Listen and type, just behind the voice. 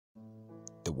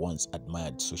the once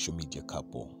admired social media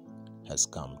couple has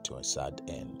come to a sad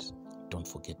end. Don't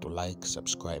forget to like,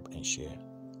 subscribe and share.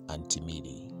 Aunty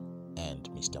and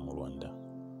Mr. Mulwanda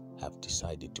have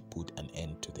decided to put an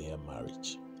end to their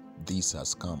marriage. This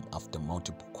has come after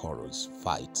multiple quarrels,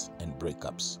 fights and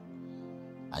breakups.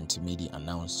 Aunty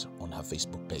announced on her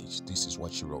Facebook page, this is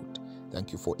what she wrote.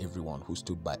 Thank you for everyone who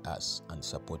stood by us and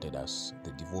supported us.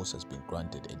 The divorce has been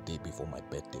granted a day before my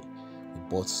birthday. We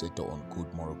both settle on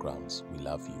good moral grounds. We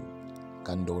love you.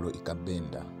 Kandoro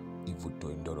ikabenda,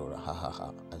 ivuto indorora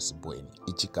hahaha asibweni.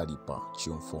 Ichikalipa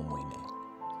chiumfomwene.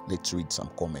 Let's read some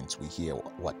comments. We hear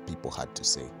what people had to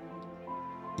say.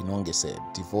 Inonge said,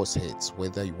 divorce hurts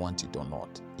whether you want it or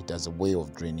not. It has a way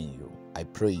of draining you. I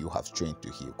pray you have strength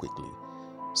to heal quickly.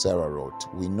 Sarah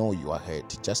wrote, we know you are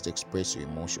hurt. Just express your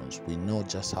emotions. We know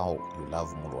just how you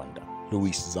love Mulwanda.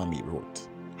 Louis Zami wrote,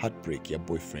 heartbreak your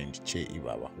boyfriend Che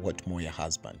Iwawa. What more your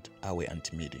husband? Awe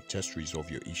Aunty. Just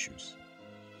resolve your issues.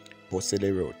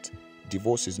 Posele wrote,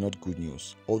 divorce is not good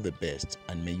news. All the best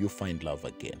and may you find love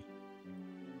again.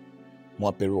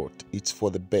 Mwape wrote, it's for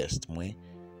the best, mwe.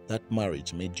 That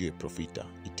marriage made you a profiter.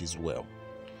 It is well.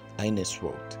 Ines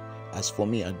wrote, as for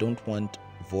me, I don't want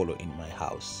Volo in my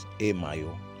house.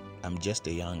 Mayo, I'm just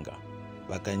a younger.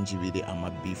 Bakanjivide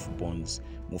ama beef bones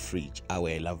mu fridge. Awe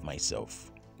I love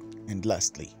myself. And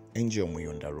lastly, Angel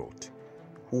Muyonda wrote,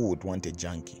 who would want a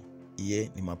junkie? Iye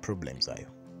ni ma problems ayo.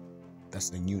 That's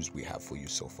the news we have for you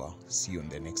so far. See you on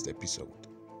the next episode.